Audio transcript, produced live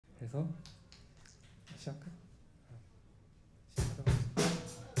해서 시작할까?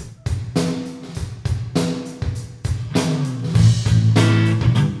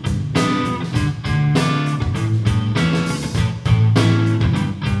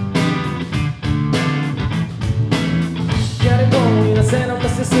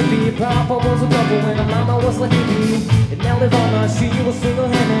 Mississippi, Papa was a double and her mama was like me. And now Nirvana, she was single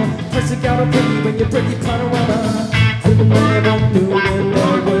hammer. First you got a pretty when you break the panorama. People never knew that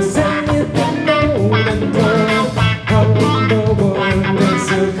there was anything more than gold out in the world. There's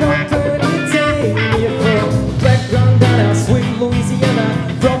a company take me from background down sweet Louisiana,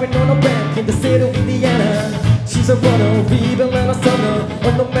 growing on a bank in the state of Indiana. She's a runner, feeble and a stunner,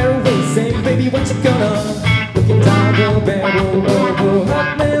 on the merry way, saying, baby, what you gonna? Looking down the barrel of a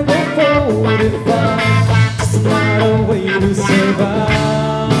hot level 45, just another way to survive.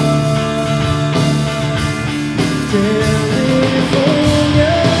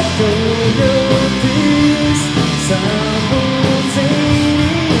 California, coyotes,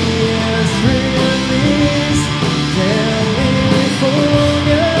 simultaneous release.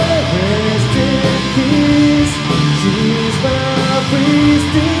 California, rest in peace. She's my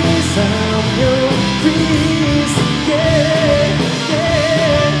priestess, I'm your priest.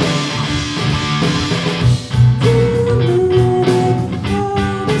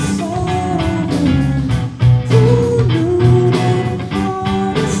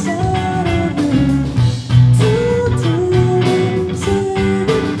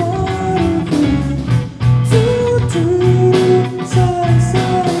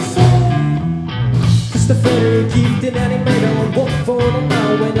 Keep the animator, one for the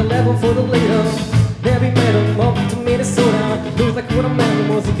now and 11 for the later. Heavy metal up to Minnesota, looks like what a man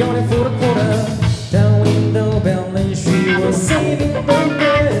was going for the quarter. Down in the valley, she was saving the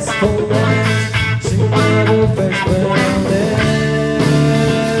best for last. She never fetched well there.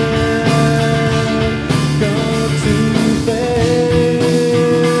 Gone too fast.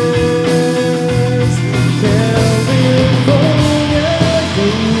 California,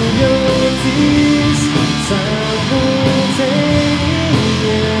 coyotes,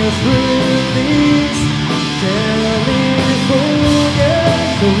 simultaneous release. California,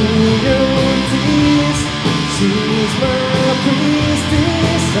 coyotes, she's my